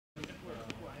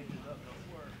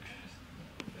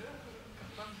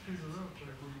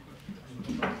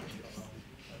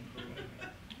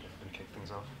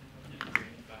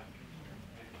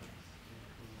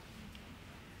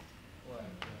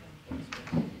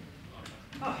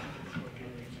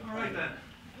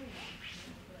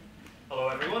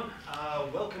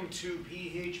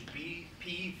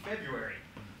February.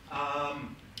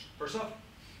 First off,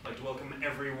 I'd like to welcome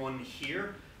everyone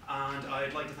here, and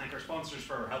I'd like to thank our sponsors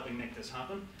for helping make this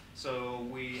happen. So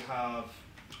we have,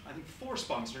 I think, 4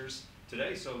 sponsors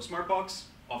today. So Smartbox,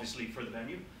 obviously for the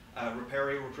venue,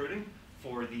 Repario Recruiting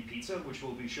for the pizza, which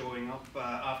will be showing up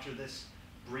after this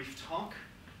brief talk,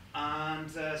 and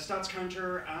Stats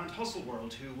Counter and Hustle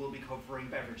World, who will be covering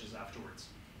beverages afterwards.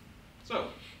 So,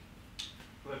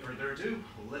 without further ado,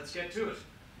 let's get to it.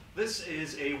 This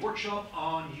is a workshop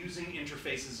on using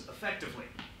interfaces effectively.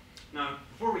 Now,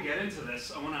 before we get into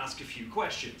this, I want to ask a few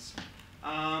questions.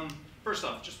 First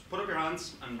off, just put up your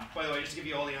hands, and by the way, just to give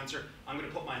you all the answer, I'm going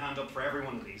to put my hand up for every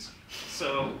one of these.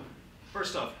 So,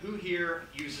 first off, who here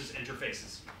uses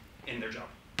interfaces in their job?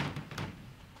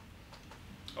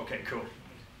 Okay, cool.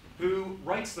 Who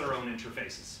writes their own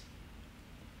interfaces?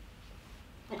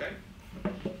 Okay.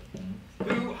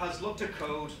 Who has looked at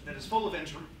code that is full of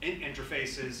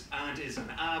interfaces and is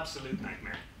an absolute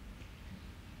nightmare?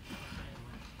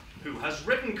 Who has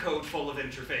written code full of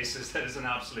interfaces that is an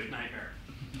absolute nightmare?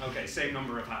 Okay, same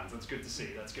number of hands. That's good to see.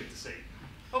 That's good to see.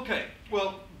 Okay,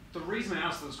 well, the reason I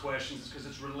ask those questions is because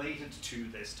it's related to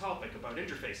this topic about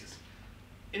interfaces.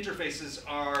 Interfaces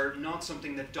are not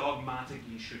something that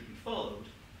dogmatically should be followed.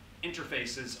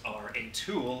 Interfaces are a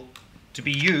tool to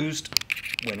be used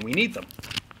when we need them.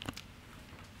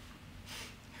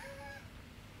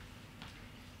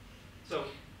 So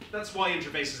that's why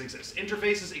interfaces exist.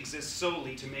 Interfaces exist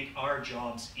solely to make our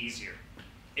jobs easier.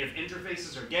 If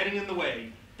interfaces are getting in the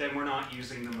way, then we're not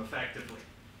using them effectively.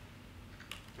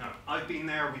 Now, I've been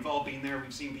there, we've all been there,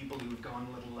 we've seen people who have gone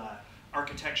a little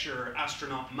architecture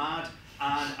astronaut mad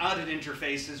and added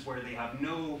interfaces where they have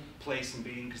no place in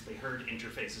being because they heard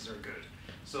interfaces are good.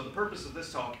 So the purpose of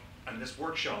this talk and this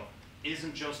workshop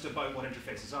isn't just about what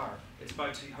interfaces are, it's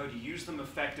about how to use them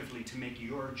effectively to make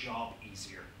your job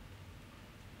easier.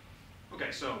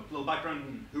 Okay, so a little background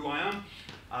on who I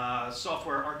am.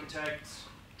 Software architect,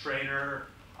 trainer.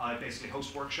 I basically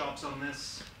host workshops on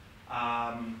this.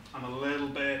 I'm a little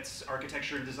bit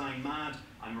architecture and design mad.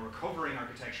 I'm a recovering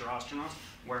architecture astronaut,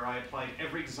 where I applied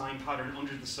every design pattern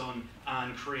under the sun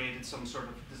and created some sort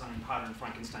of design pattern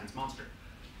Frankenstein's monster.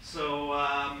 So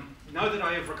now that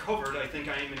I have recovered, I think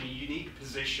I am in a unique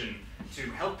position to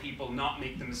help people not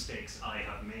make the mistakes I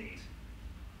have made.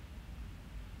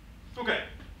 Okay.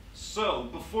 So,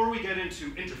 before we get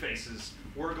into interfaces,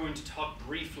 we're going to talk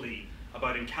briefly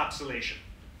about encapsulation.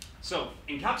 So,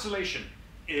 encapsulation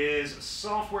is a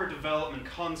software development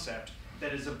concept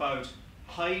that is about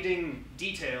hiding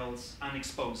details and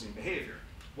exposing behavior.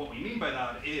 What we mean by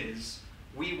that is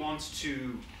we want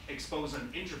to expose an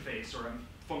interface or a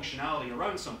functionality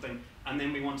around something, and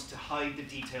then we want to hide the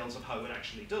details of how it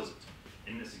actually does it.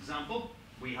 In this example,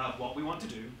 we have what we want to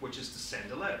do, which is to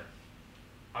send a letter.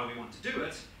 How we want to do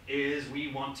it is we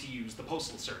want to use the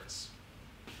postal service.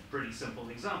 Pretty simple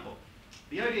example.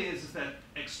 The idea is that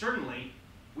externally,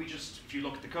 if you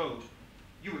look at the code,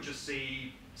 you would just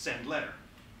see send letter.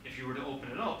 If you were to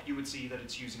open it up, you would see that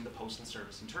it's using the postal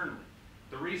service internally.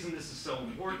 The reason this is so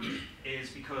important is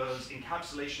because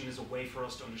encapsulation is a way for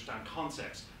us to understand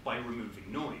concepts by removing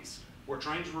noise. We're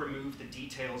trying to remove the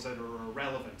details that are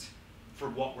irrelevant for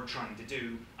what we're trying to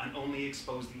do and only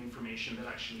expose the information that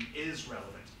actually is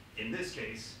relevant. In this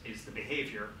case, is the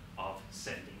behavior of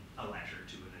sending a letter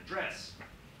to an address.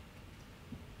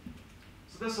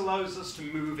 So this allows us to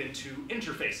move into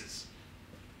interfaces.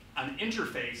 An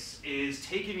interface is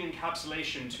taking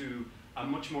encapsulation to a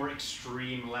much more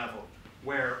extreme level,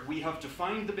 where we have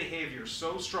defined the behavior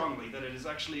so strongly that it is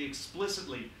actually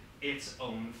explicitly its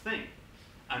own thing.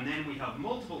 And then we have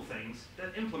multiple things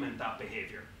that implement that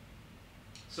behavior.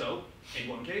 So, in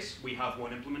one case, we have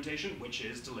one implementation, which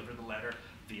is deliver the letter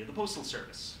via the postal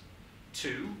service.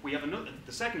 2, we have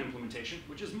the second implementation,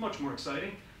 which is much more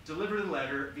exciting, deliver the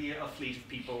letter via a fleet of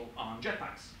people on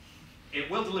jetpacks.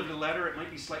 It will deliver the letter, it might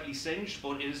be slightly singed,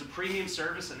 but it is a premium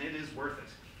service and it is worth it.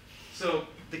 So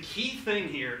the key thing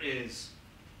here is,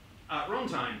 at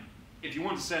runtime, if you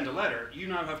want to send a letter, you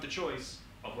now have the choice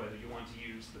of whether you want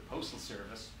to use the postal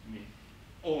service,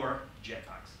 or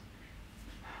jetpacks.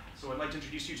 So I'd like to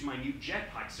introduce you to my new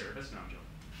jetpack service. No, I'm joking.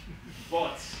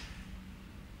 But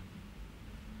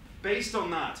based on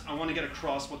that, I want to get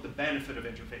across what the benefit of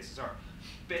interfaces are.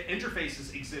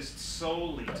 Interfaces exist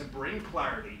solely to bring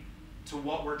clarity to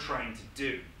what we're trying to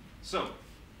do. So,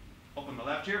 up on the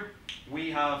left here,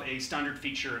 we have a standard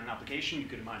feature in an application. You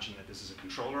could imagine that this is a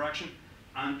controller action.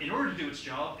 And in order to do its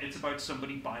job, it's about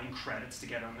somebody buying credits to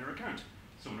get on their account.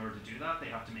 So in order to do that, they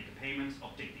have to make a payment,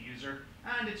 update the user,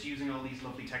 and it's using all these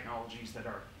lovely technologies that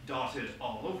are dotted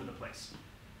all over the place.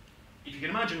 if you can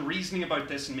imagine, reasoning about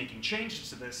this and making changes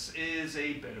to this is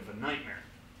a bit of a nightmare.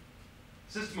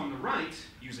 The system on the right,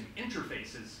 using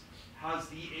interfaces, has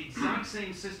the exact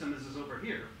same system as is over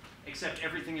here, except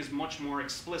everything is much more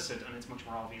explicit and it's much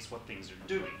more obvious what things are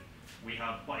doing. We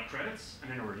have buy credits,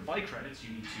 and in order to buy credits,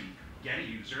 you need to get a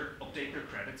user, update their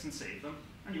credits and save them,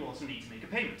 and you also need to make a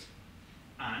payment.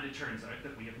 And it turns out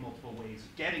that we have multiple ways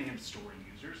of getting and storing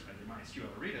users, either MySQL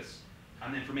or Redis,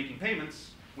 and then for making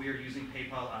payments, we are using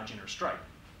PayPal, Adyen, or Stripe.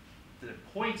 The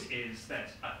point is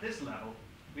that at this level,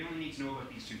 we only need to know about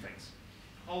these two things.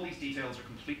 All these details are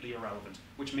completely irrelevant,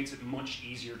 which makes it much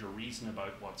easier to reason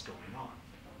about what's going on.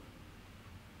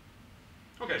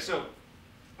 Okay, so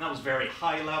that was very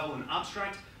high level and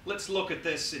abstract. Let's look at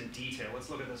this in detail. Let's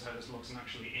look at this, how this looks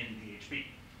actually in PHP.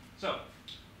 So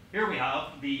here we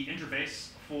have the interface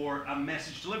for a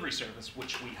message delivery service,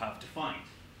 which we have defined.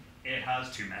 It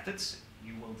has two methods.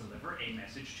 You will deliver a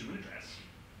message to an address,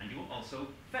 and you will also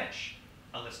fetch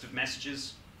a list of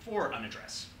messages for an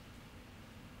address.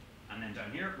 And then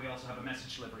down here, we also have a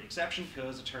message delivery exception,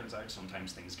 because it turns out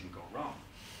sometimes things can go wrong.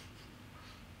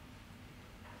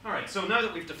 All right, so now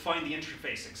that we've defined the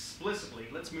interface explicitly,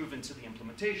 let's move into the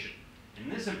implementation. In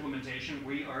this implementation,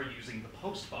 we are using the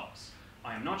post box.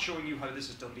 I am not showing you how this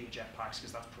is done via Jetpacks,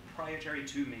 because that's proprietary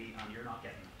to me, and you're not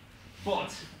getting it.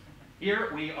 But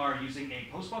here we are using a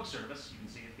postbox service. You can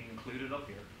see it being included up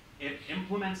here. It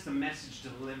implements the message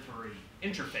delivery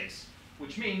interface,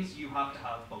 which means you have to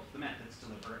have both the methods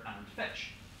deliver and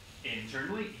fetch.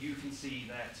 Internally, you can see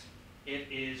that it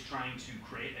is trying to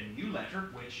create a new letter,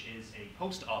 which is a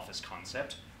post office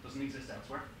concept, doesn't exist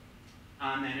elsewhere,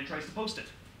 and then it tries to post it.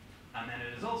 And then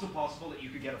it is also possible that you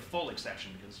could get a full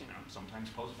exception, because sometimes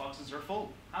post boxes are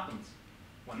full, happens.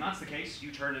 When that's the case,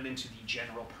 you turn it into the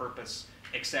general purpose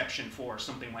exception for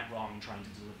something went wrong in trying to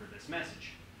deliver this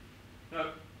message. Now,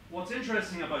 what's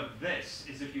interesting about this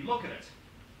is if you look at it,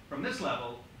 from this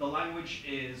level, the language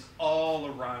is all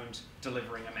around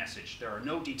delivering a message. There are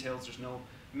no details, there's no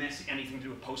anything to do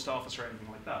with post office or anything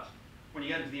like that. When you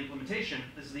get into the implementation,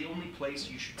 this is the only place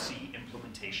you should see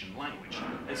implementation language.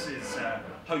 This is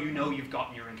how you know you've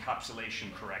gotten your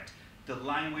encapsulation correct. The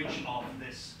language of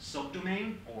this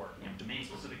subdomain, or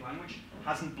domain-specific language,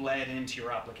 hasn't bled into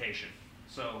your application.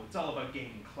 So it's all about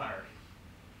gaining clarity.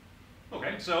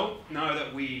 Okay, so now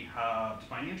that we have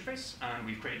defined the interface and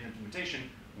we've created an implementation,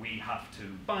 we have to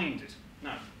bind it.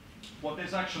 Now, what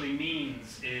this actually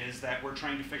means is that we're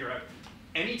trying to figure out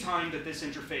any time that this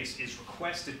interface is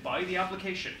requested by the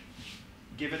application,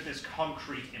 give it this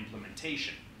concrete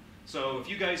implementation. So if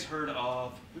you guys heard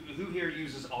of, who here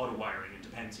uses auto wiring and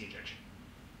dependency injection?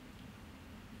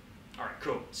 All right,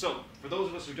 cool. So for those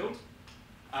of us who don't,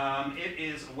 it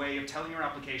is a way of telling your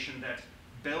application that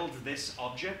build this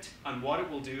object, and what it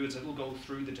will do is it will go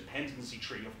through the dependency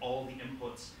tree of all the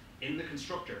inputs in the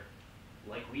constructor,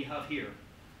 like we have here,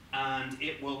 and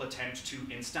it will attempt to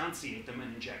instantiate them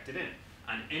and inject it in.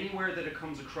 And anywhere that it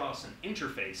comes across an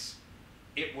interface,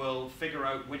 it will figure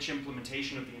out which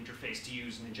implementation of the interface to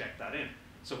use and inject that in.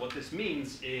 So what this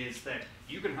means is that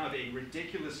you can have a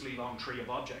ridiculously long tree of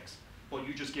objects, but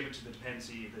you just give it to the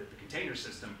dependency, the container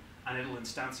system, and it'll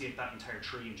instantiate that entire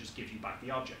tree and just give you back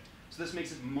the object. So this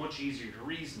makes it much easier to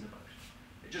reason about.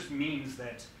 It just means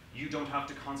that you don't have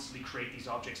to constantly create these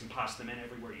objects and pass them in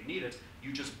everywhere you need it.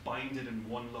 You just bind it in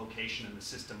one location and the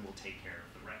system will take care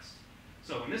of the rest.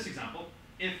 So in this example,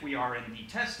 if we are in the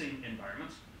testing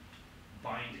environment,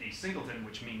 bind a singleton,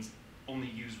 which means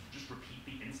only just repeat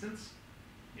the instance.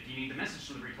 If you need the message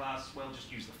delivery class, well,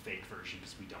 just use the fake version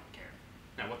because we don't care.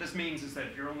 Now what this means is that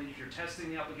if you're testing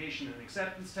the application in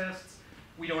acceptance tests,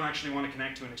 we don't actually want to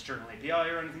connect to an external API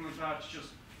or anything like that. Just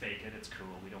fake it, it's cool,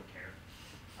 we don't care.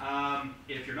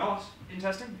 If you're not in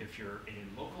testing, if you're in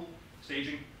local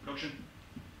staging, production,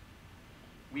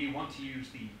 we want to use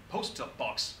the post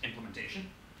box implementation.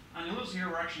 And you'll notice here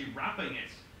we're actually wrapping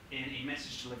it in a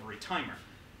message delivery timer.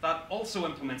 That also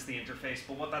implements the interface,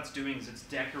 but what that's doing is it's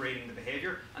decorating the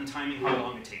behavior and timing how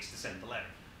long it takes to send the letter.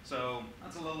 So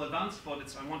that's a little advanced, but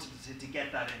I wanted to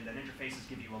get that in, that interfaces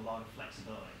give you a lot of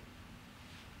flexibility.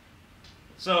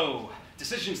 So,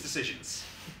 decisions.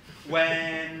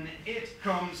 When it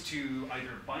comes to either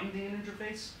binding an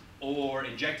interface or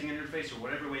injecting an interface or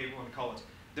whatever way you want to call it,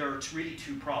 there are really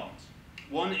two problems.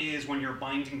 One is when you're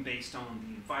binding based on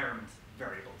the environment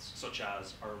variables, such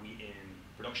as are we in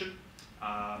production,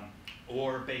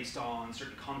 or based on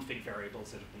certain config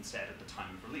variables that have been set at the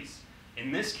time of release.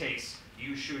 In this case,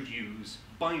 you should use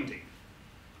binding.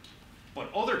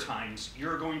 But other times,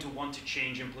 you're going to want to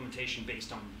change implementation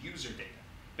based on user data.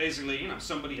 Basically,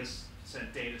 somebody has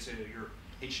sent data to your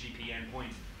HTTP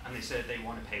endpoint, and they said they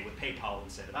want to pay with PayPal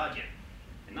instead of Adyen.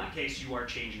 In that case, you are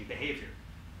changing behavior.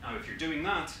 Now, if you're doing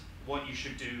that, what you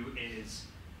should do is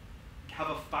have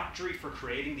a factory for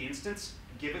creating the instance,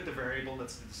 give it the variable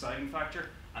that's the deciding factor,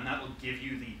 and that will give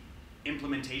you the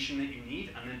implementation that you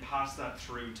need, and then pass that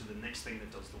through to the next thing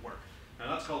that does the work. Now,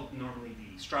 that's called normally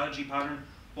the strategy pattern,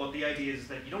 but the idea is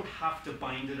that you don't have to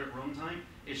bind it at runtime.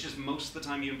 It's just most of the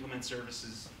time you implement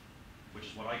services, which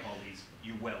is what I call these,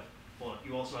 you will. But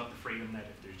you also have the freedom that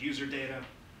if there's user data,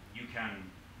 you can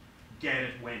get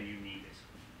it when you need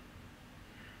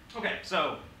it. Okay,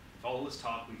 so with all this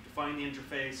talk, we've defined the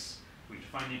interface, we've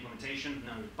defined the implementation,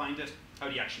 now we've defined it. How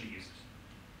do you actually use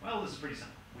it? Well, this is pretty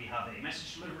simple. We have a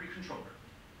message delivery controller.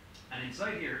 And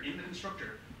inside here, in the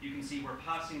constructor, you can see we're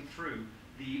passing through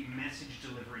the message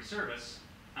delivery service,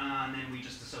 and then we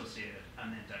just associate it.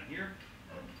 And then down here,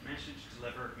 message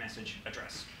deliver message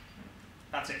address.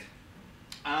 That's it.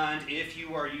 And if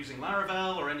you are using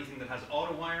Laravel or anything that has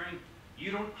auto wiring,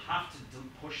 you don't have to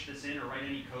push this in or write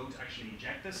any code to actually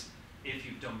inject this. If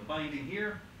you've done the binding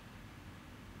here,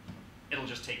 it'll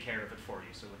just take care of it for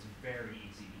you. So it's very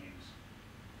easy to use.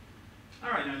 All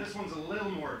right, now this one's a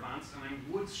little more advanced, and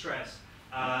I would stress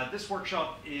this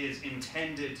workshop is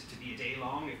intended to be a day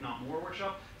long, if not more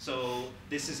workshop. So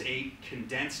this is a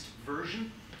condensed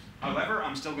version. However,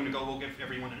 I'm still going to we'll give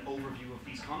everyone an overview of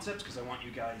these concepts because I want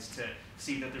you guys to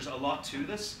see that there's a lot to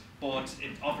this, but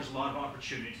it offers a lot of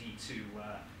opportunity to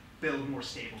build more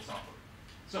stable software.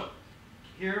 So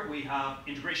here we have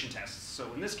integration tests.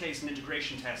 So in this case, an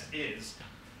integration test is,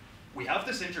 we have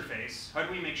this interface, how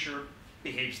do we make sure it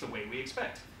behaves the way we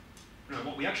expect? Now,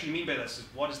 what we actually mean by this is,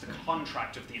 what is the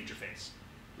contract of the interface?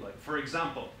 Like, for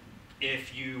example,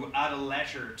 if you add a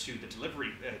letter to the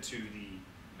delivery, to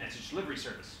the message delivery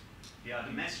service, you add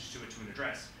a message to it to an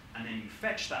address, and then you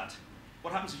fetch that.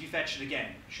 What happens if you fetch it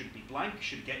again? Should it be blank?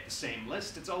 Should it get the same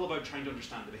list? It's all about trying to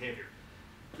understand the behavior.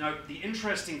 Now, the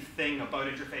interesting thing about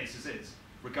interfaces is,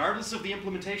 regardless of the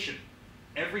implementation,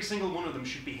 every single one of them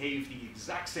should behave the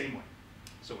exact same way.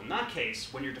 So in that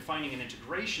case, when you're defining an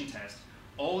integration test,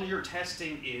 all you're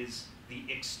testing is the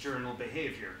external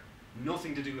behavior,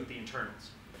 nothing to do with the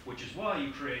internals, which is why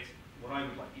you create what I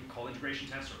would like you call integration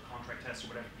tests or contract tests or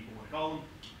whatever people want to call them,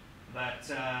 that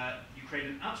you create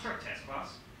an abstract test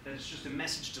class that is just a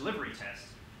message delivery test,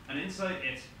 and inside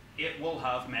it will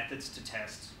have methods to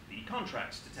test the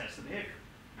contracts, to test the behavior.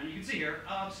 And you can see here,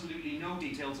 absolutely no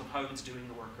details of how it's doing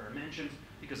the work are mentioned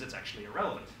because it's actually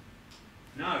irrelevant.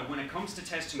 Now, when it comes to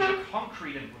testing the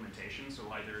concrete implementation, so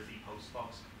either the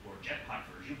Postbox or Jetpack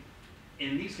version,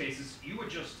 in these cases, you would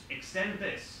just extend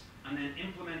this and then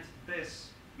implement this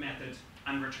method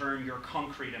and return your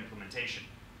concrete implementation.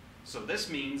 So this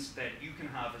means that you can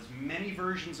have as many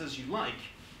versions as you like,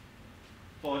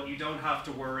 but you don't have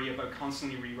to worry about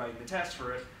constantly rewriting the test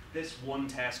for it. This one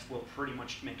test will pretty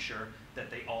much make sure that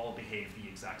they all behave the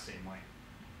exact same way.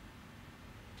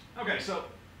 Okay, so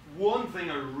one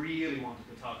thing I really wanted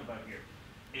to talk about here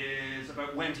is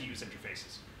about when to use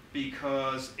interfaces.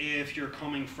 Because if you're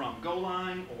coming from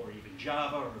Golang or even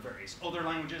Java or various other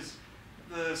languages,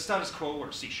 the status quo,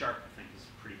 or C#, I think is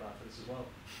pretty bad for this as well.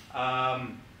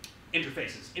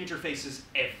 Interfaces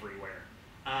everywhere.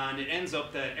 And it ends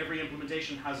up that every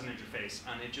implementation has an interface,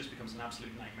 and it just becomes an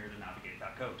absolute nightmare to navigate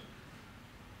that code.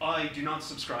 I do not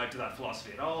subscribe to that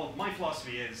philosophy at all. My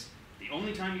philosophy is the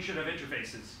only time you should have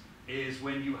interfaces is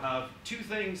when you have two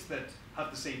things that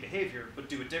have the same behavior, but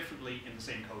do it differently in the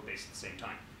same code base at the same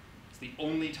time. It's the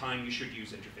only time you should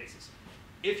use interfaces.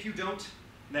 If you don't,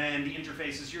 then the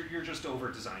interfaces, you're just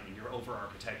over-designing, you're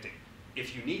over-architecting.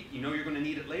 If you know you're going to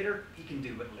need it later, you can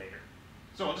do it later.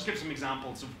 So I'll just give some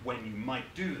examples of when you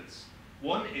might do this.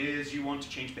 One is you want to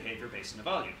change behavior based on a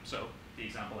value. So the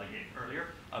example I gave earlier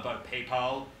about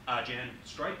PayPal, Adyen,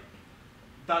 Stripe,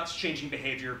 that's changing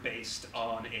behavior based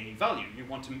on a value. You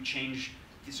want to change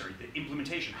the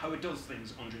implementation, how it does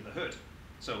things under the hood.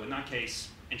 So in that case,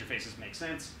 interfaces make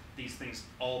sense. These things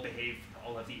all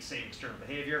have the same external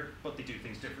behavior, but they do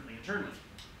things differently internally.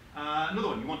 Another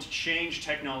one, you want to change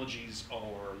technologies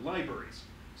or libraries.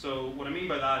 So what I mean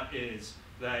by that is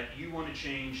that you want to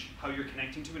change how you're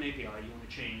connecting to an API, you want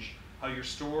to change how you're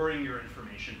storing your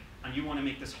information, and you want to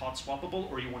make this hot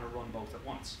swappable, or you want to run both at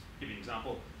once. Give you an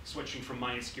example, switching from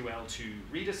MySQL to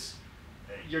Redis.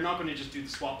 You're not going to just do the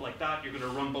swap like that, you're going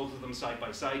to run both of them side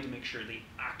by side to make sure they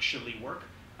actually work,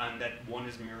 and that one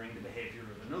is mirroring the behavior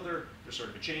of another. There's sort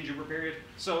of a changeover period.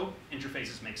 So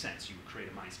interfaces make sense. You would create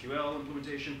a MySQL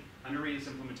implementation and a Redis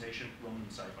implementation, run them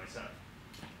side by side.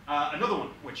 Another one,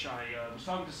 which I was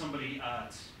talking to somebody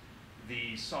at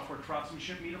the software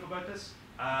craftsmanship meetup about this,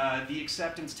 the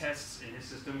acceptance tests in his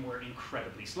system were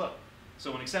incredibly slow.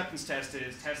 So an acceptance test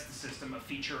is test the system, a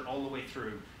feature all the way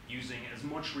through, using as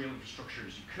much real infrastructure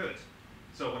as you could.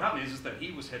 So what happened is that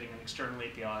he was hitting an external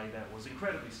API that was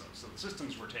incredibly slow. So the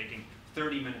systems were taking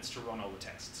 30 minutes to run all the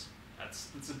tests.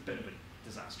 It's a bit of a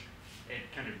disaster. It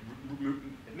kind of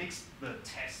it makes the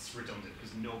tests redundant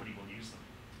because nobody will use them.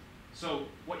 So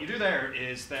what you do there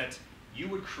is that you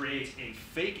would create a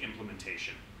fake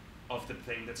implementation of the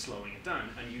thing that's slowing it down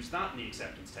and use that in the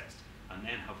acceptance test, and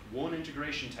then have one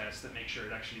integration test that makes sure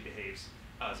it actually behaves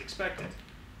as expected.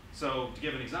 So to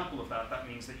give an example of that, that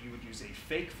means that you would use a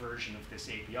fake version of this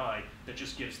API that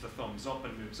just gives the thumbs up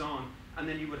and moves on, and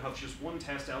then you would have just one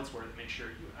test elsewhere that makes sure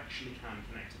you actually can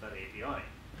connect to that API.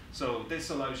 So this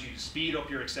allows you to speed up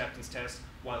your acceptance test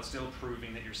while still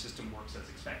proving that your system works as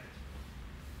expected.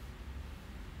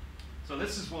 So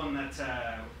this is one that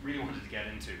I really wanted to get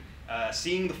into,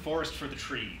 seeing the forest for the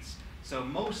trees. So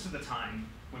most of the time,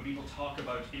 when people talk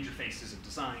about interfaces of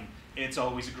design, it's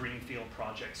always a greenfield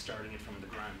project, starting it from the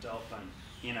ground up, and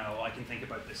you know, I can think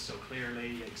about this so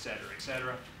clearly, et cetera, et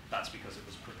cetera. That's because it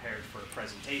was prepared for a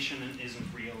presentation and isn't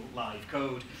real live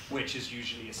code, which is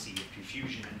usually a sea of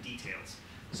confusion and details.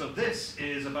 So this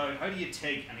is about how do you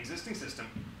take an existing system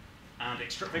and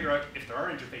figure out if there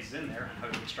are interfaces in there and how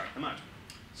to extract them out.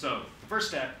 So the first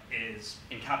step is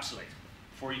encapsulate.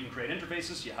 Before you can create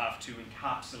interfaces, you have to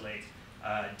encapsulate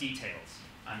details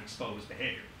and expose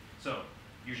behavior. So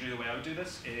usually the way I would do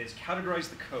this is categorize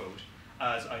the code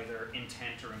as either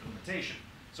intent or implementation.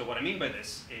 So what I mean by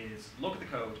this is look at the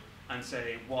code and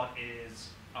say, what is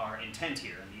our intent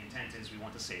here? And the intent is we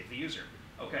want to save the user.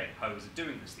 Okay, how is it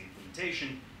doing this? The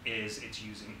implementation is it's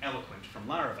using Eloquent from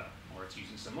Laravel, or it's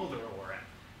using some other ORM.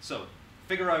 So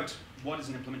figure out what is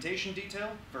an implementation detail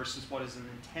versus what is an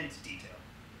intent detail.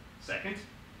 Second,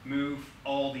 move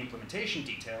all the implementation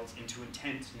details into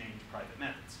intent named private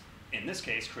methods. In this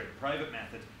case, create a private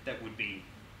method that would be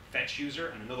fetch user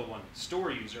and another one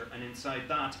store user, and inside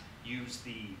that use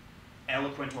the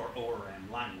Eloquent or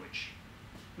ORM language.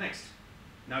 Next,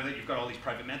 now that you've got all these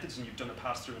private methods and you've done a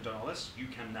pass-through and done all this, you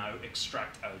can now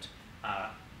extract out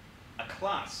a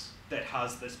class that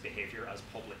has this behavior as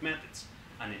public methods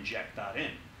and inject that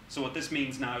in. So what this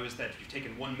means now is that you've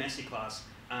taken one messy class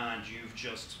and you've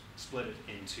just split it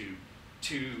into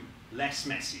two less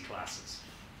messy classes.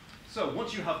 So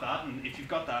once you have that, and if you've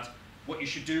got that, what you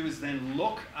should do is then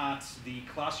look at the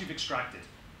class you've extracted,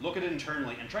 look at it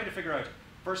internally, and try to figure out,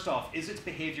 first off, is its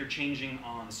behavior changing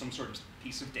on some sort of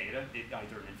piece of data,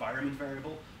 either an environment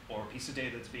variable or a piece of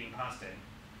data that's being passed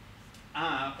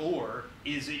in, or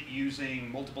is it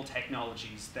using multiple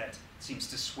technologies that seems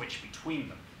to switch between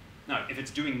them? Now, if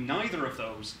it's doing neither of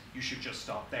those, you should just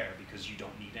stop there because you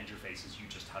don't need interfaces, you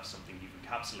just have something you've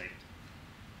encapsulated.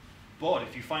 But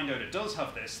if you find out it does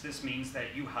have this, this means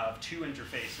that you have two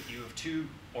interfaces, you have two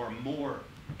or more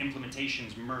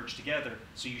implementations merged together,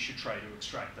 so you should try to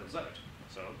extract those out.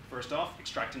 So first off,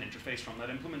 extract an interface from that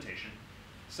implementation.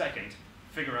 Second,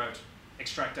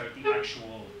 extract out the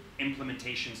actual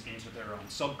implementations into their own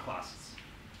subclasses.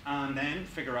 And then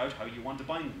figure out how you want to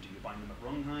bind them. Do you bind them at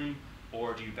runtime,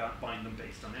 or do you bind them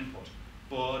based on input?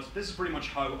 But this is pretty much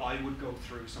how I would go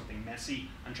through something messy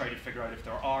and try to figure out if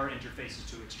there are interfaces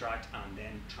to extract, and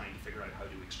then trying to figure out how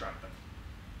to extract them.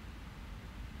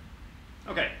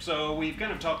 Okay, so we've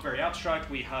kind of talked very abstract.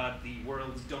 We had the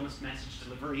world's dumbest message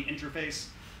delivery interface.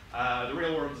 The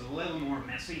real world is a little more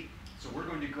messy. So we're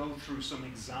going to go through some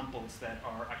examples that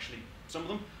are actually, some of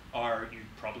them are you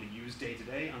probably use day to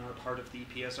day and are part of the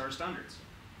PSR standards.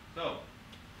 So,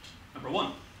 number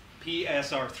one,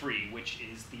 PSR3, which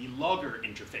is the logger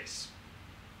interface.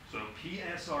 So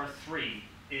PSR3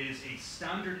 is a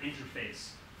standard interface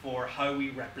for how we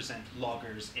represent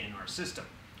loggers in our system.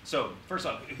 So first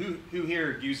off, who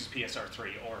here uses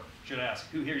PSR3, or should I ask,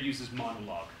 who here uses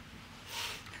Monolog?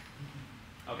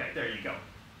 Okay, there you go.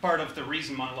 Part of the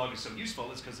reason Monolog is so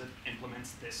useful is because it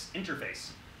implements this interface.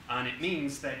 And it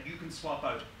means that you can swap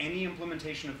out any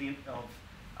implementation of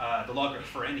the logger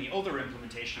for any other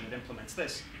implementation that implements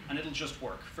this, and it'll just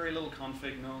work. Very little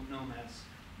config, no mess.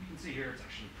 You can see here it's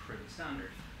actually pretty standard.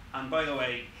 And by the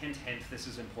way, hint, hint, this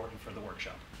is important for the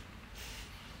workshop.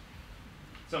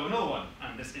 So another one,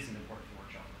 and this isn't important for the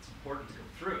workshop, it's important to go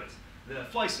through it. The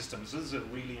fly systems, this is a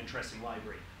really interesting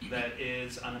library that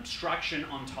is an abstraction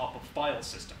on top of file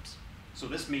systems. So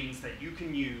this means that you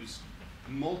can use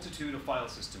a multitude of file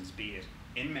systems, be it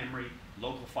in-memory,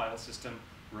 local file system,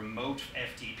 remote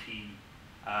FTP,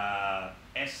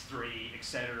 S3, et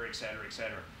cetera, et cetera, et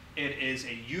cetera. It is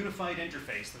a unified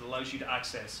interface that allows you to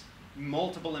access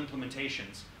multiple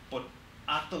implementations, but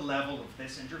at the level of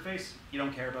this interface, you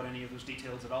don't care about any of those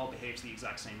details at all, behaves the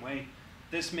exact same way.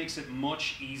 This makes it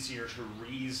much easier to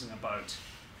reason about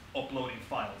uploading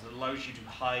files. It allows you to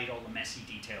hide all the messy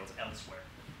details elsewhere.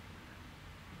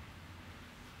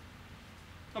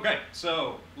 Okay,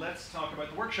 so let's talk about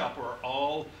the workshop we're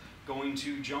all going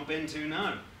to jump into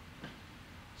now.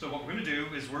 So what we're going to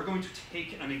do is we're going to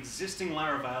take an existing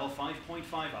Laravel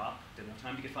 5.5 app, didn't have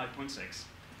time to get 5.6,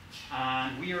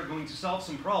 and we are going to solve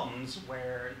some problems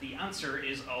where the answer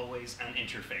is always an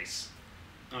interface,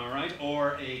 all right,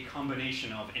 or a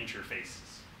combination of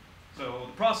interfaces. So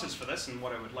the process for this, and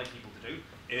what I would like people to do,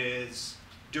 is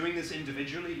doing this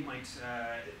individually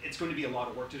it's going to be a lot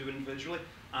of work to do individually,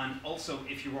 and also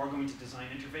if you are going to design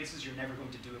interfaces, you're never going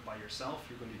to do it by yourself,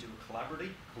 you're going to do it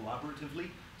collaboratively.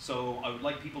 So I would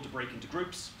like people to break into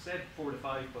groups, said 4 to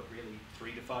 5, but really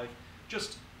 3 to 5.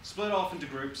 Just split off into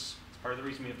groups, it's part of the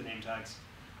reason we have the name tags,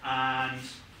 and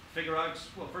figure out,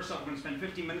 well, first off, we're going to spend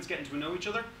 15 minutes getting to know each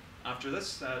other. After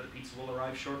this, the pizza will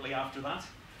arrive shortly after that.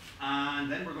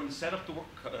 And then we're going to set up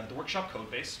the workshop code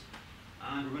base,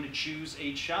 and we're going to choose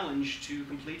a challenge to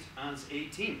complete as a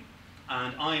team.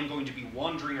 And I am going to be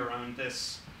wandering around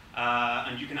this,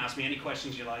 and you can ask me any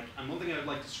questions you like. And one thing I'd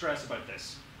like to stress about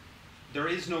this, there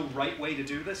is no right way to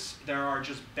do this, there are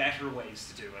just better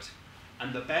ways to do it.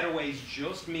 And the better ways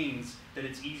just means that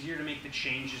it's easier to make the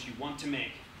changes you want to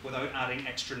make without adding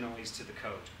extra noise to the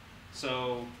code.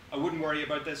 So I wouldn't worry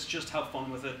about this, just have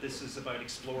fun with it. This is about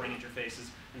exploring interfaces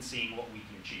and seeing what we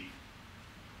can achieve.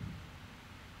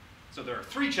 So there are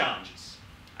 3 challenges,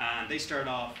 and they start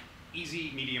off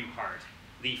easy, medium, hard.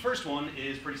 The first one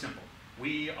is pretty simple.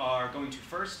 We are going to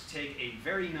first take a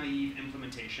very naive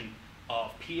implementation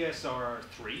of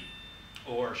PSR3,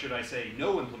 or should I say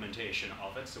no implementation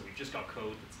of it, so we've just got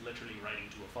code that's literally writing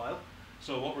to a file.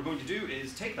 So what we're going to do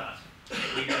is take that,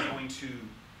 we are going to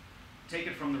take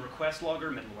it from the request logger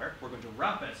middleware, we're going to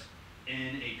wrap it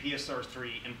in a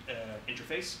PSR3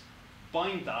 interface,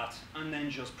 bind that, and then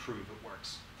just prove it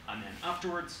works. And then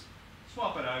afterwards,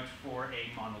 swap it out for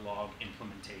a monologue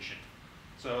implementation.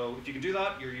 So if you can do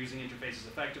that, you're using interfaces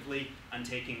effectively and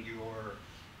taking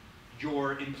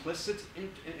your implicit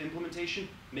implementation,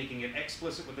 making it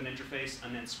explicit with an interface,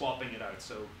 and then swapping it out.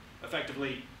 So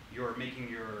effectively, you're making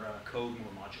your code more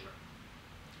modular.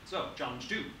 So challenge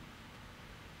 2,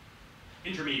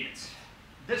 intermediate.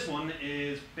 This one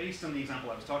is based on the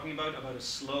example I was talking about a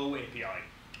slow API.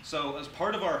 So as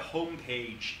part of our home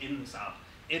page in this app,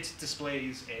 it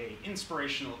displays an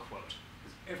inspirational quote,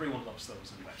 because everyone loves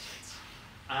those on websites.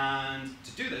 And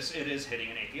to do this, it is hitting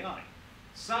an API.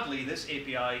 Sadly, this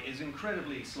API is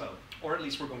incredibly slow, or at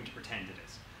least we're going to pretend it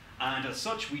is. And as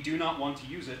such, we do not want to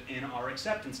use it in our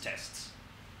acceptance tests.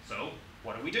 So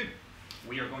what do?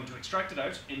 We are going to extract it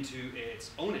out into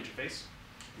its own interface.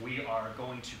 We are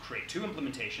going to create 2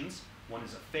 implementations. One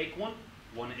is a fake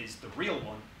one is the real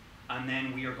one, and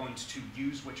then we are going to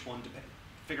use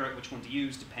figure out which one to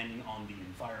use depending on the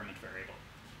environment variable,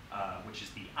 which is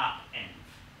the app env.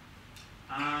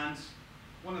 And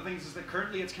one of the things is that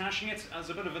currently it's caching it. As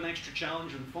a bit of an extra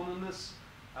challenge and fun on this,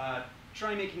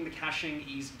 try making the caching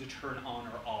easy to turn on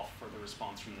or off for the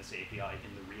response from this API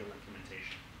in the real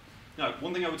implementation. Now,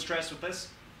 one thing I would stress with this,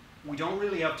 we don't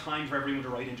really have time for everyone to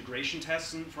write integration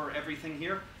tests for everything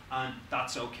here, and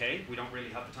that's okay. We don't really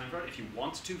have the time for it. If you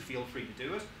want to, feel free to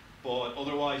do it, but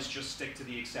otherwise just stick to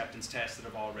the acceptance tests that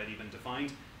have already been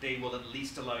defined. They will at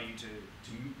least allow you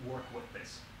to work with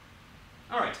this.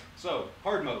 All right, so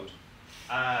hard mode.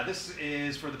 This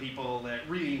is for the people that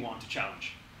really want to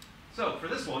challenge. So for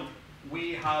this one,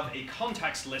 we have a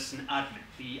context list and admin.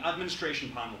 The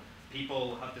administration panel,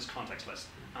 people have this context list,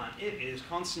 and it is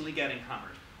constantly getting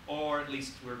hammered, or at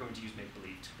least we're going to use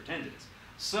make-believe to pretend it is.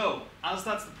 So as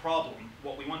that's the problem,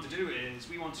 what we want to do is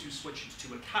we want to switch it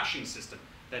to a caching system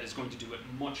that is going to do it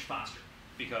much faster,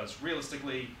 because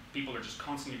realistically, people are just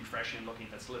constantly refreshing and looking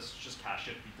at this list, just cache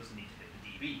it, it doesn't need to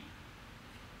hit the DB.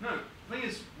 Now, the thing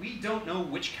is, we don't know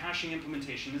which caching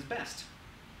implementation is best.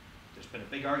 There's been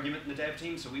a big argument in the dev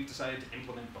team, so we've decided to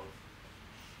implement both.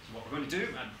 So what we're going to do,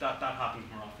 and that happens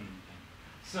more often than you think.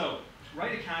 So,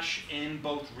 write a cache in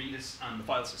both Redis and the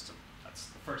file system. That's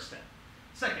the first step.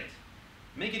 Second,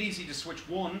 make it easy to switch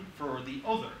one for the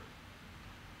other.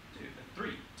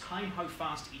 3, time how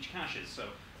fast each cache is. So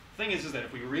the thing is that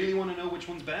if we really want to know which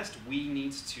one's best, we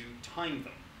need to time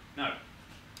them. Now,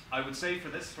 I would say for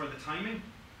this, for the timing,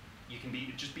 you can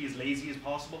just be as lazy as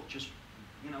possible. Just,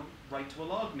 write to a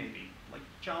log maybe, like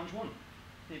challenge 1.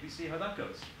 Maybe see how that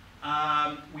goes.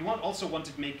 We also want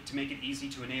to make it easy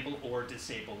to enable or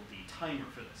disable the timer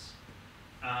for this.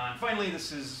 And finally,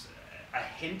 this is a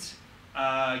hint.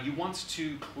 You want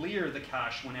to clear the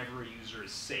cache whenever a user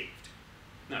is saved.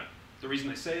 Now, the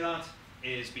reason I say that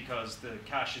is because the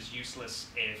cache is useless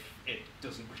if it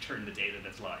doesn't return the data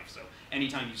that's live. So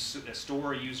anytime you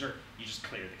store a user, you just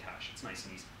clear the cache. It's nice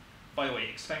and easy. By the way,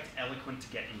 expect Eloquent to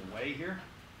get in the way here.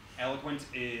 Eloquent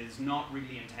is not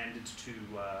really intended to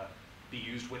be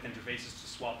used with interfaces to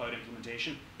swap out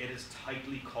implementation. It is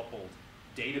tightly coupled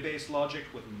database logic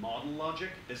with model logic,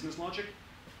 business logic,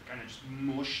 kind of just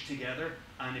mush together.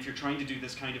 And if you're trying to do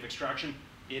this kind of extraction,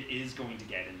 it is going to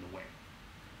get in the way.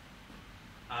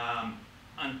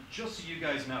 And just so you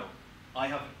guys know, I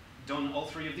have done all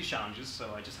 3 of these challenges,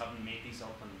 so I just haven't made these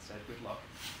up and said good luck.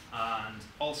 And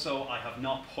also, I have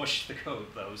not pushed the code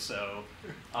though, so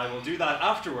I will do that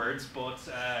afterwards, but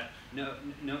no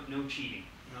cheating,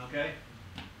 okay?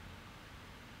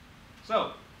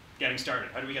 So, getting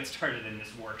started. How do we get started in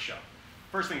this workshop?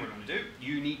 First thing we're going to do,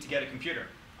 you need to get a computer.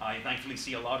 I thankfully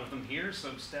see a lot of them here,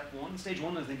 so stage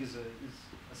one I think is a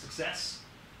success.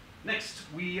 Next,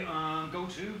 we go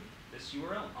to this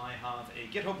URL. I have a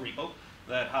GitHub repo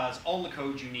that has all the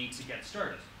code you need to get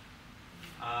started.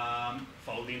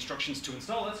 Follow the instructions to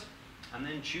install it, and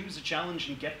then choose a challenge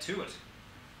and get to it.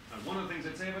 Now, one of the things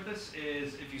I'd say about this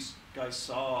is, if you guys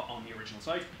saw on the original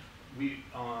site,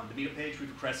 on the meetup page,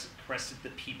 we've requested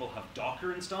that people have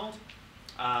Docker installed.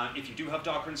 If you do have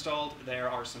Docker installed, there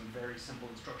are some very simple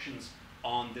instructions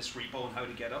on this repo on how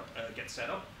to get set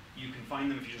up. You can find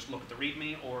them if you just look at the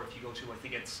README, or if you go to, I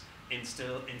think it's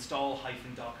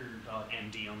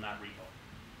install-docker.md on that repo.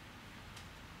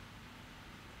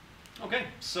 Okay,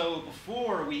 so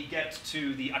before we get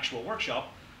to the actual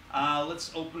workshop,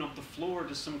 let's open up the floor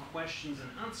to some questions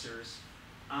and answers.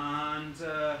 And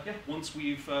yeah, once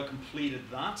we've completed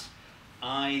that,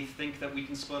 I think that we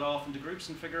can split off into groups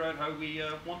and figure out how we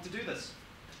want to do this.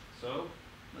 So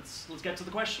let's get to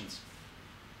the questions.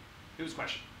 Whose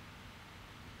question?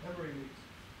 Memory leaks.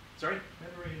 Sorry?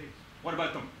 Memory leaks. What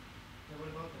about them? Yeah, what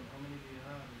about them? How many do you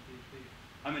have in PHP?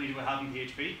 How many do I have in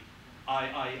PHP?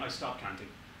 I stopped counting.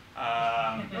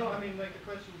 No, I mean, like, the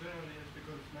question generally is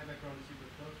because my background is C++,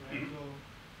 right? Mm-hmm. So,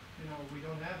 you know, we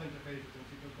don't have interfaces in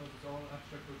C++, it's all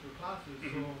abstract virtual classes.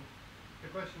 Mm-hmm. So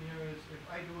the question here is, if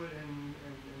I do it in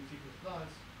C++,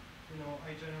 you know,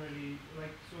 I generally,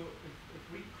 like, so if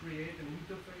we create an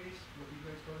interface, what you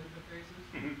guys call interfaces,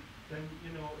 Mm-hmm. then,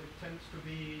 you know, it tends to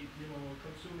be, you know,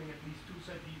 consuming at least 2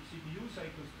 CPU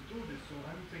cycles to do this. So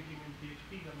I'm thinking in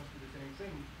PHP that must be the same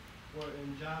thing, or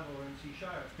in Java or in C#.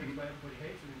 That's why everybody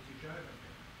hates it in C#, I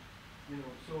think. You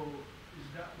know, so is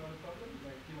that not a problem?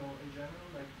 Like, you know, in general,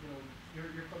 like, you know,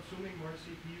 you're consuming more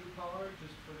CPU power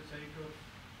just for the sake of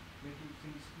making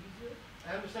things easier.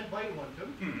 I understand why you want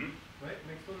them, right?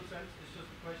 Makes total sense. It's just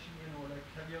a question, you know, like,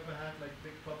 have you ever had like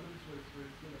big problems with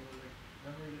you know, like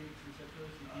memory leaks, etc.,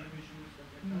 CPU issues, stuff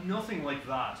like that? Nothing like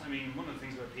that. I mean, one of the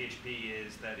things about PHP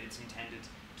is that it's intended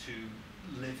to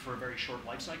live for a very short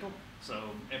life cycle.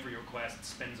 So every request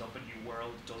spins up a new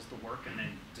world, does the work, and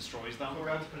then destroys that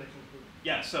world.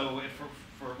 Yeah, so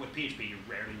with PHP, you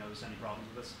rarely notice any problems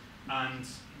with this. And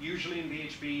usually in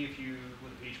PHP,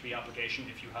 with a PHP application,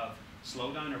 if you have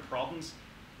slowdown or problems,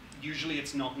 usually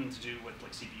it's nothing to do with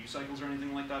like CPU cycles or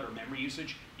anything like that, or memory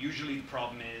usage. Usually the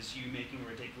problem is you making a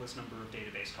ridiculous number of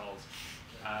database calls.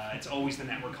 It's always the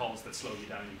network calls that slow you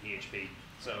down in PHP.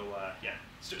 So yeah,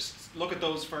 just look at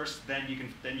those first, then you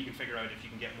can figure out if you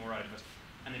can get more out of it.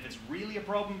 And if it's really a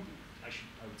problem, I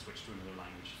would switch to another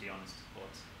language, to be honest.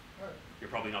 But you're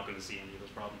probably not going to see any of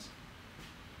those problems.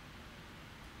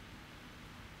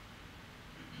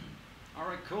 All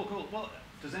right, cool. Well,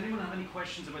 does anyone have any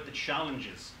questions about the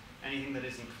challenges? Anything that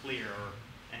isn't clear, or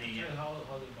any? How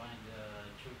do you bind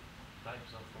 2 types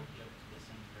of objects to the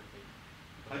same interface?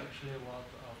 Because actually, what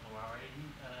overriding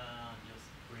just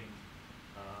brings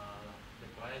the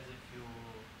class. If you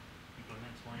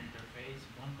implement one interface,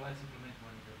 one class implements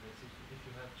one interface. If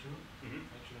you have 2,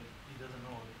 actually, it doesn't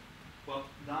know it. Well,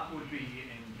 that would be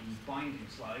in the binding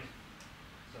slide.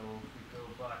 So if we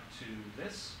go back to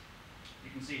this,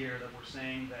 you can see here that we're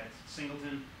saying that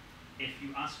singleton, if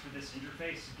you ask for this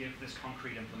interface, give this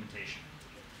concrete implementation.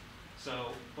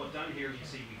 So, but down here you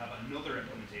see we have another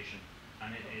implementation,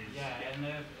 and it is... Yeah, and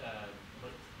but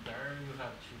there you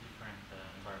have 2 different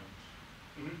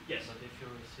environments. Yes. But if you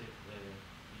receive,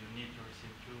 you need to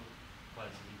receive 2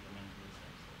 classes implementing the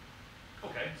same stuff.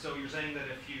 Okay, so you're saying that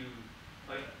if you...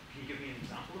 can you give me an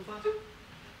example of that?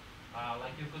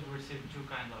 Like you could receive 2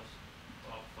 kinds of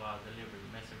delivery,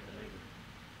 message delivery.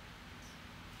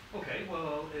 Okay,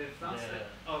 well, if that's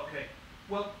okay.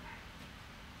 Well,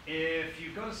 if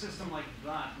you've got a system like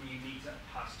that and you need to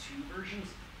pass 2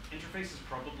 versions, interfaces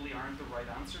probably aren't the right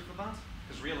answer for that.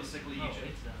 Because realistically, it's the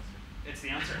answer. It's the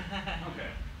answer?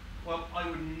 Okay. Well, I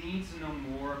would need to know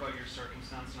more about your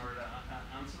circumstance in order to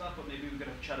that, but maybe we could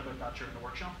have a chat about that during the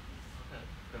workshop. Okay.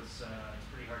 Because it's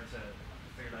pretty hard to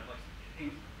figure it out. Like,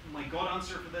 my gut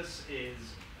answer for this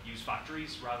is use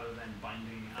factories rather than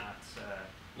binding at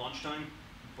launch time.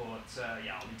 But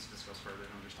yeah, I'll need to discuss further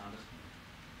and understand it.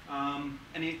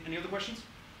 Any other questions?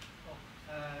 Oh,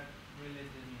 really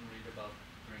didn't read about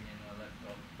bringing a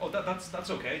laptop. Oh, that's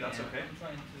okay. That's okay. I'm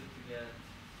trying to get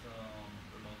some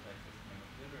remote access to my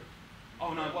computer.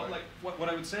 Oh no, what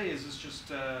I would say is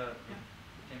just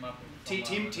Team up with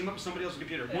team up with somebody else's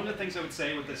computer. One of the things I would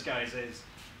say with this, guys, is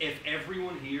if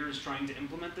everyone here is trying to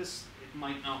implement this, it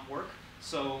might not work.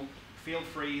 So feel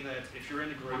free that if you're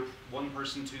in a group, one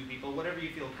person, two people, whatever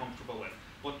you feel comfortable with.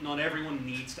 But not everyone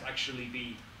needs to actually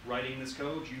be writing this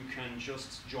code. You can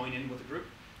just join in with a group.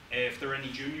 If there are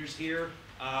any juniors here,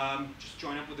 just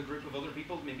join up with a group of other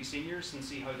people, maybe seniors, and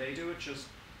see how they do it. Just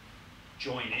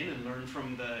join in and learn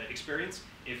from the experience.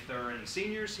 If there are any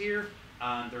seniors here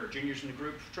and there are juniors in the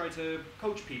group, try to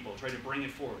coach people, try to bring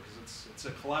it forward, because it's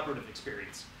a collaborative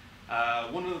experience.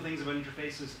 One of the things about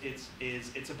interfaces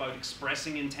is it's about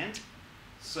expressing intent.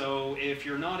 So if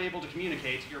you're not able to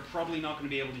communicate, you're probably not going to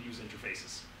be able to use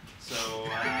interfaces. So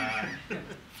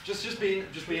just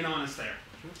being honest there.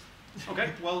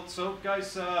 Okay, well, so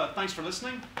guys, thanks for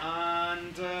listening,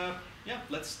 and yeah,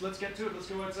 let's get to it. Let's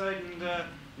go outside and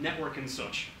network and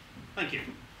such. Thank you.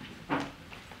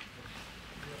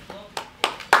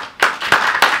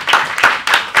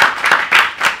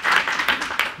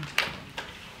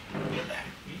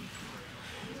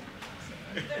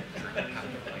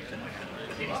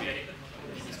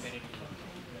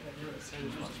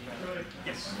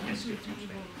 Yes.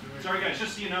 Sorry guys,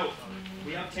 just so you know,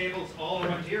 we have tables all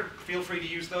around here. Feel free to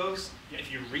use those.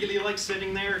 If you really like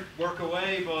sitting there, work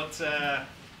away, but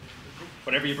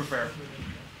whatever you prefer.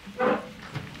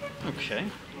 Okay.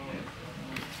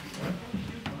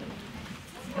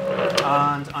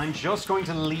 And I'm just going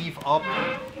to leave up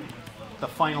the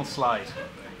final slide.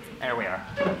 There we are.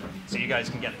 So you guys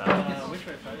can get that.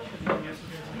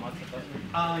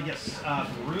 Yes,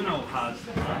 Bruno has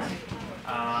that.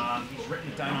 He's written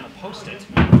it down on a post-it.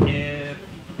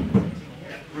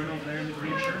 Bruno there in the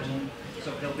green shirt.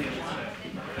 So he'll be able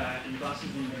to, and glasses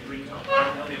in the green top,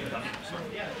 he'll be able to help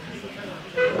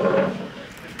you.